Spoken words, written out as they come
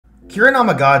Kiran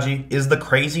Amegadjie is the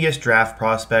craziest draft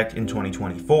prospect in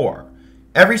 2024.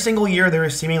 Every single year there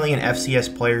is seemingly an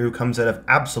FCS player who comes out of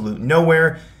absolute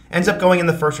nowhere, ends up going in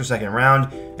the first or second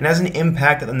round, and has an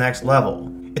impact at the next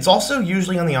level. It's also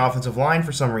usually on the offensive line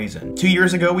for some reason. 2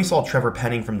 years ago we saw Trevor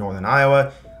Penning from Northern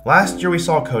Iowa, last year we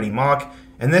saw Cody Mock,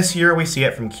 and this year we see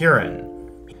it from Kiran.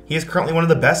 He is currently one of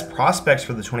the best prospects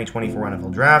for the 2024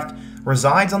 NFL Draft,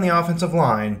 resides on the offensive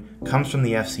line, comes from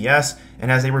the FCS, and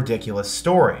has a ridiculous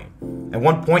story. At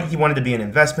one point he wanted to be an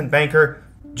investment banker,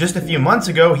 just a few months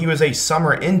ago he was a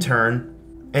summer intern,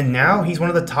 and now he's one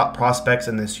of the top prospects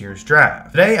in this year's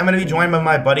draft. Today I'm going to be joined by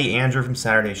my buddy Andrew from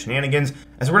Saturday Shenanigans,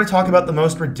 as we're going to talk about the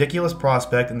most ridiculous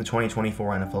prospect in the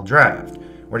 2024 NFL Draft.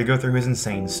 We're going to go through his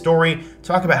insane story,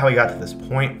 talk about how he got to this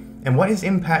point, and what his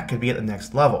impact could be at the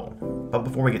next level. But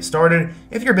before we get started,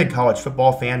 if you're a big college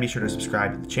football fan, be sure to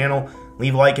subscribe to the channel,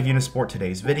 leave a like if you want to support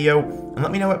today's video, and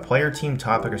let me know what player, team,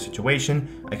 topic, or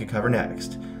situation I could cover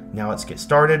next. Now let's get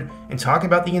started and talk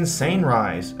about the insane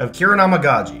rise of Kiran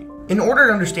Amegadjie. In order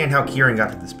to understand how Kiran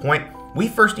got to this point, we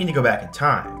first need to go back in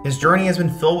time. His journey has been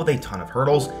filled with a ton of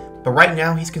hurdles, but right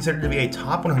now he's considered to be a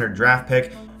top 100 draft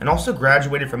pick and also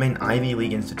graduated from an Ivy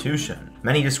League institution.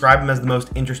 Many describe him as the most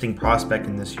interesting prospect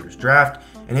in this year's draft,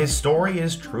 and his story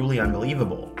is truly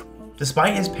unbelievable.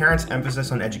 Despite his parents'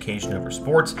 emphasis on education over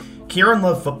sports, Kiran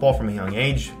loved football from a young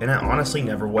age, and it honestly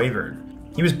never wavered.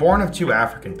 He was born of two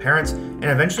African parents and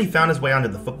eventually found his way onto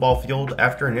the football field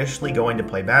after initially going to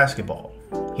play basketball.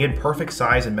 He had perfect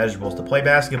size and measurables to play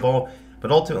basketball,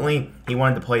 but ultimately he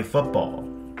wanted to play football.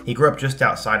 He grew up just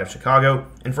outside of Chicago,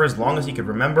 and for as long as he could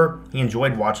remember, he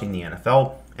enjoyed watching the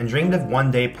NFL and dreamed of one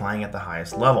day playing at the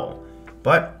highest level.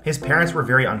 But his parents were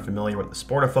very unfamiliar with the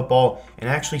sport of football and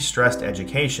actually stressed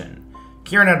education.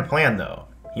 Kiran had a plan though.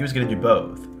 He was going to do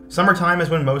both. Summertime is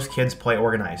when most kids play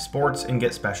organized sports and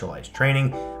get specialized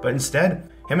training, but instead,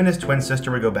 him and his twin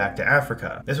sister would go back to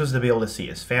Africa. This was to be able to see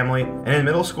his family, and in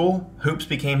middle school, hoops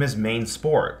became his main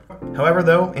sport. However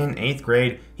though, in 8th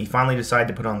grade, he finally decided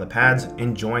to put on the pads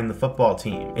and join the football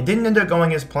team. It didn't end up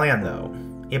going as planned though.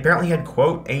 He apparently had,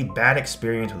 quote, a bad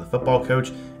experience with a football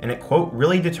coach, and it, quote,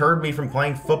 really deterred me from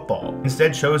playing football.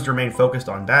 Instead chose to remain focused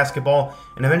on basketball,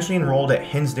 and eventually enrolled at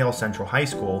Hinsdale Central High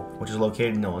School, which is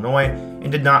located in Illinois, and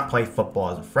did not play football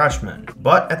as a freshman.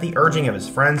 But at the urging of his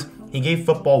friends, he gave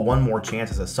football one more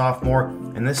chance as a sophomore,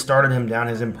 and this started him down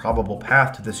his improbable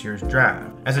path to this year's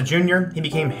draft. As a junior, he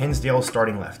became Hinsdale's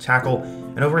starting left tackle,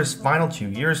 and over his final 2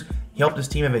 years, he helped his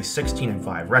team have a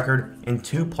 16-5 record and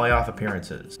 2 playoff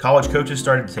appearances. College coaches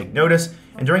started to take notice,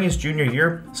 and during his junior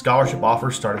year, scholarship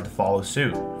offers started to follow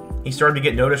suit. He started to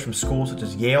get notice from schools such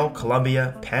as Yale,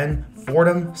 Columbia, Penn,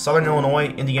 Fordham, Southern Illinois,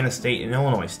 Indiana State, and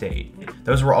Illinois State.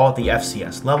 Those were all at the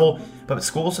FCS level, but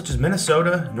schools such as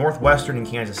Minnesota, Northwestern, and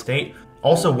Kansas State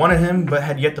also wanted him but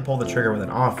had yet to pull the trigger with an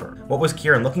offer. What was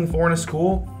Kiran looking for in a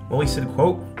school? Well, he said,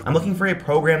 quote, I'm looking for a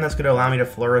program that's going to allow me to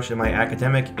flourish in my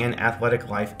academic and athletic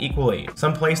life equally.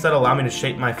 Some place that'll allow me to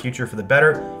shape my future for the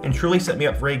better and truly set me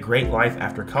up for a great life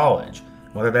after college,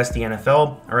 whether that's the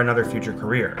NFL or another future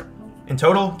career. In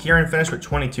total, Kiran finished with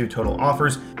 22 total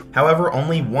offers. However,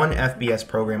 only one FBS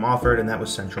program offered, and that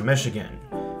was Central Michigan.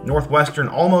 Northwestern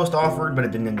almost offered, but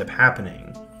it didn't end up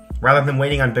happening. Rather than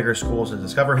waiting on bigger schools to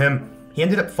discover him, he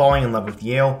ended up falling in love with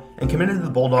Yale and committed to the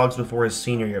Bulldogs before his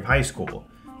senior year of high school.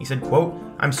 He said, quote,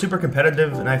 I'm super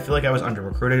competitive and I feel like I was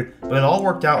under-recruited, but it all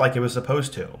worked out like it was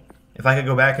supposed to. If I could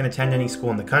go back and attend any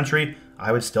school in the country,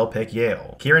 I would still pick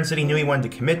Yale. Kiran said he knew he wanted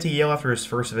to commit to Yale after his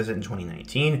first visit in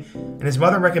 2019, and his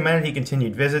mother recommended he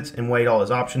continued visits and weighed all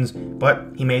his options, but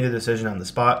he made the decision on the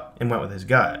spot and went with his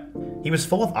gut. He was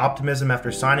full of optimism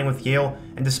after signing with Yale,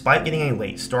 and despite getting a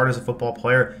late start as a football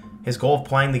player, his goal of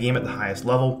playing the game at the highest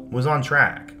level was on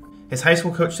track. His high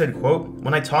school coach said, quote,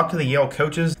 when I talk to the Yale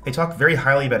coaches, they talk very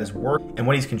highly about his work and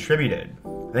what he's contributed.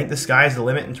 I think the sky is the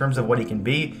limit in terms of what he can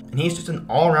be, and he's just an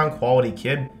all-around quality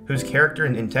kid whose character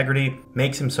and integrity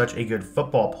makes him such a good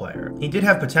football player. He did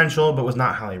have potential, but was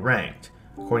not highly ranked.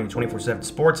 According to 24/7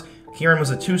 Sports, Kiran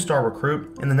was a 2-star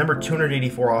recruit and the number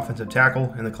 284 offensive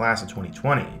tackle in the class of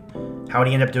 2020. How did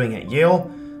he end up doing at Yale?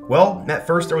 Well, at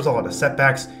first there was a lot of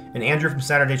setbacks, and Andrew from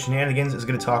Saturday Shenanigans is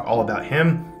going to talk all about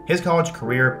him, his college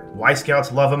career, why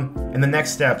scouts love him, and the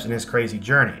next steps in his crazy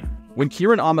journey. When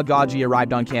Kiran Amegadjie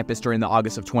arrived on campus during the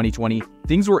August of 2020,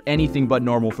 things were anything but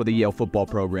normal for the Yale football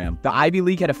program. The Ivy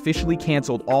League had officially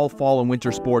canceled all fall and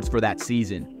winter sports for that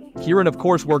season. Kiran, of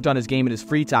course, worked on his game in his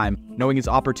free time, knowing his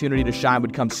opportunity to shine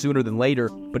would come sooner than later,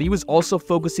 but he was also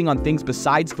focusing on things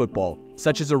besides football,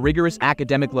 such as a rigorous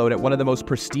academic load at one of the most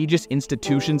prestigious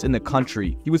institutions in the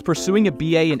country. He was pursuing a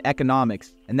BA in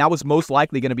economics, and that was most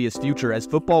likely going to be his future, as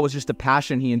football was just a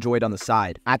passion he enjoyed on the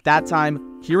side. At that time,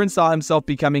 Kiran saw himself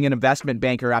becoming an investment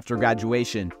banker after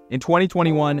graduation. In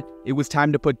 2021, it was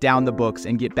time to put down the books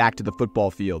and get back to the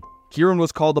football field. Kiran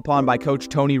was called upon by coach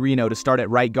Tony Reno to start at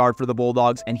right guard for the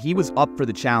Bulldogs, and he was up for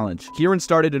the challenge. Kiran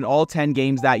started in all 10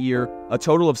 games that year, a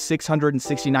total of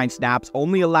 669 snaps,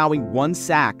 only allowing 1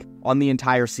 sack on the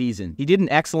entire season. He did an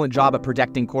excellent job at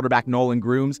protecting quarterback Nolan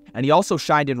Grooms, and he also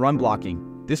shined in run blocking.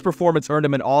 This performance earned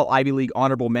him an All-Ivy League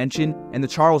honorable mention and the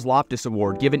Charles Loftus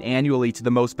Award, given annually to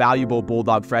the most valuable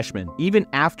Bulldog freshman. Even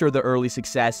after the early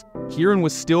success, Kiran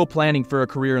was still planning for a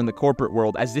career in the corporate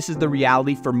world, as this is the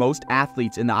reality for most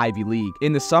athletes in the Ivy League.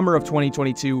 In the summer of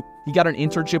 2022, he got an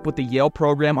internship with the Yale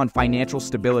program on financial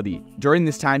stability. During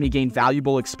this time, he gained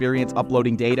valuable experience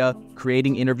uploading data,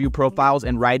 creating interview profiles,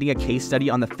 and writing a case study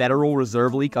on the Federal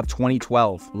Reserve leak of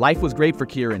 2012. Life was great for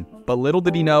Kiran, but little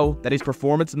did he know that his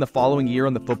performance in the following year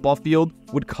on the football field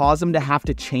would cause him to have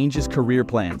to change his career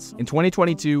plans. In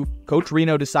 2022, Coach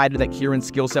Reno decided that Kiran's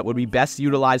skill set would be best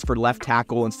utilized for left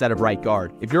tackle instead of right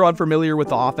guard. If you're unfamiliar with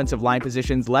the offensive line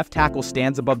positions, left tackle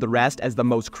stands above the rest as the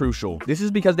most crucial. This is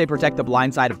because they protect the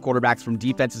blind side of quarterbacks from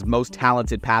defense's most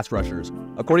talented pass rushers.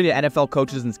 According to NFL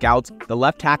coaches and scouts, the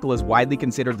left tackle is widely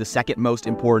considered the second most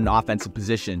important offensive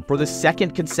position. For the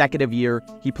second consecutive year,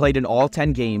 he played in all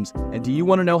 10 games, and do you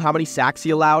want to know how many sacks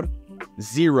he allowed?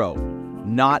 0.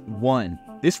 Not 1.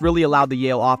 This really allowed the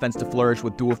Yale offense to flourish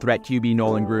with dual-threat QB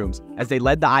Nolan Grooms, as they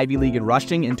led the Ivy League in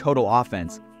rushing and total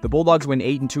offense. The Bulldogs win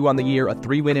 8-2 on the year, a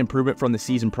 3-win improvement from the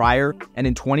season prior, and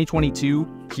in 2022,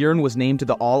 Kiran was named to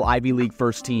the All-Ivy League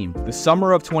first team. The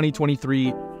summer of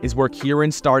 2023 is where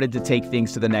Kiran started to take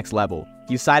things to the next level.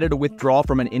 He decided to withdraw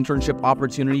from an internship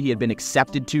opportunity he had been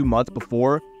accepted to months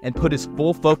before and put his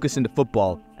full focus into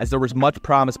football, as there was much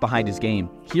promise behind his game.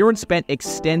 Kiran spent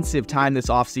extensive time this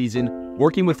offseason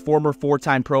working with former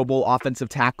 4-time Pro Bowl offensive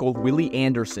tackle Willie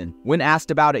Anderson. When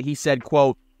asked about it, he said,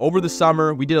 quote, "Over the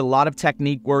summer, we did a lot of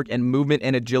technique work and movement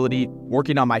and agility,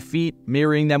 working on my feet,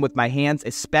 mirroring them with my hands,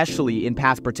 especially in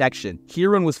pass protection."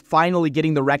 Kiran was finally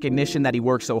getting the recognition that he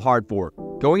worked so hard for.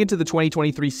 Going into the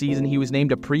 2023 season, he was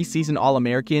named a preseason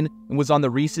All-American and was on the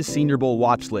Reese's Senior Bowl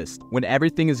watch list. When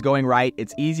everything is going right,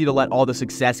 it's easy to let all the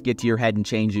success get to your head and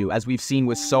change you, as we've seen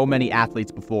with so many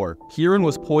athletes before. Kiran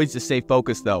was poised to stay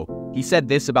focused, though. He said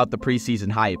this about the preseason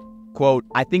hype. Quote,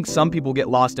 "I think some people get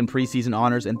lost in preseason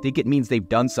honors and think it means they've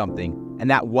done something,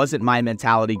 and that wasn't my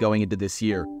mentality going into this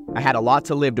year. I had a lot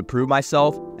to live to prove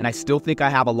myself, and I still think I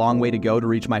have a long way to go to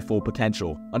reach my full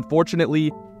potential."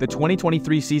 Unfortunately, the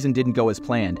 2023 season didn't go as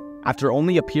planned. After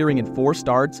only appearing in 4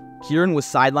 starts, Kiran was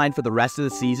sidelined for the rest of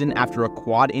the season after a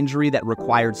quad injury that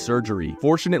required surgery.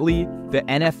 Fortunately, the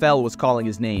NFL was calling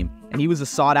his name, and he was a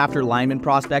sought-after lineman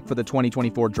prospect for the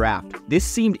 2024 draft. This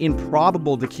seemed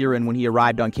improbable to Kiran when he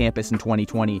arrived on campus in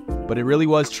 2020, but it really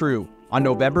was true. On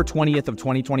November 20th of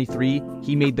 2023,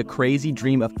 he made the crazy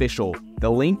dream official. The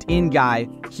LinkedIn guy,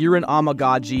 Kiran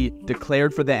Amegadjie,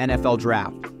 declared for the NFL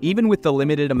draft. Even with the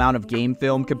limited amount of game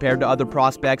film compared to other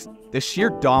prospects, the sheer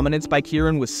dominance by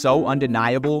Kiran was so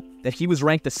undeniable that he was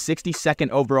ranked the 62nd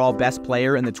overall best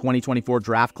player in the 2024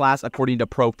 draft class according to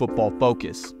Pro Football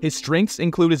Focus. His strengths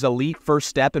include his elite first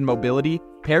step and mobility,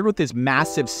 paired with his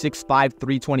massive 6'5",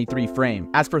 323 frame.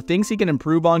 As for things he can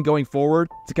improve on going forward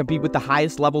to compete with the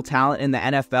highest level talent in the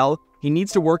NFL, he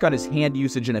needs to work on his hand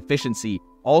usage and efficiency.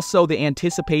 Also, the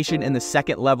anticipation and the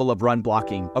second level of run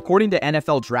blocking. According to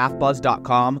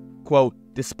NFLDraftBuzz.com, quote,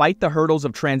 "Despite the hurdles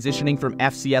of transitioning from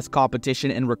FCS competition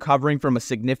and recovering from a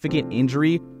significant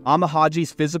injury,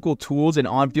 Amegadjie's physical tools and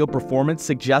on-field performance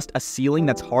suggest a ceiling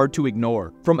that's hard to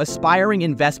ignore." From aspiring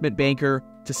investment banker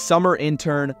to summer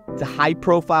intern to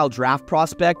high-profile draft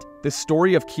prospect, the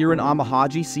story of Kiran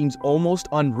Amegadjie seems almost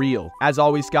unreal. As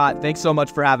always, Scott, thanks so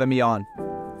much for having me on.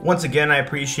 Once again, I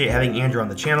appreciate having Andrew on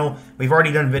the channel. We've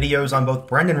already done videos on both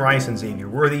Brendan Rice and Xavier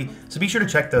Worthy, so be sure to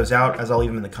check those out, as I'll leave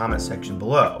them in the comment section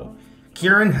below.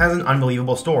 Kiran has an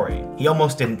unbelievable story. He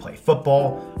almost didn't play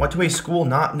football, went to a school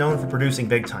not known for producing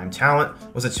big-time talent,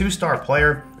 was a 2-star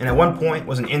player, and at one point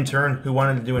was an intern who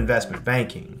wanted to do investment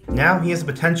banking. Now he has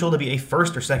the potential to be a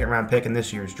 1st or 2nd round pick in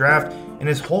this year's draft, and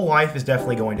his whole life is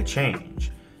definitely going to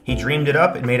change. He dreamed it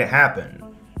up and made it happen.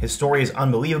 His story is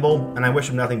unbelievable, and I wish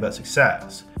him nothing but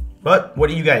success. But what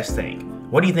do you guys think?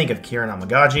 What do you think of Kiran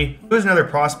Amegadjie? Who's another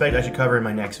prospect I should cover in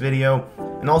my next video?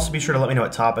 And also be sure to let me know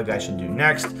what topic I should do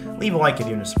next. Leave a like if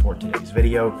you want to support today's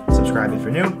video, subscribe if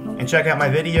you're new, and check out my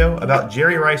video about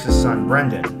Jerry Rice's son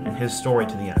Brendan and his story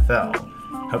to the NFL.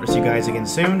 Hope to see you guys again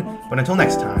soon, but until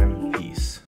next time, peace.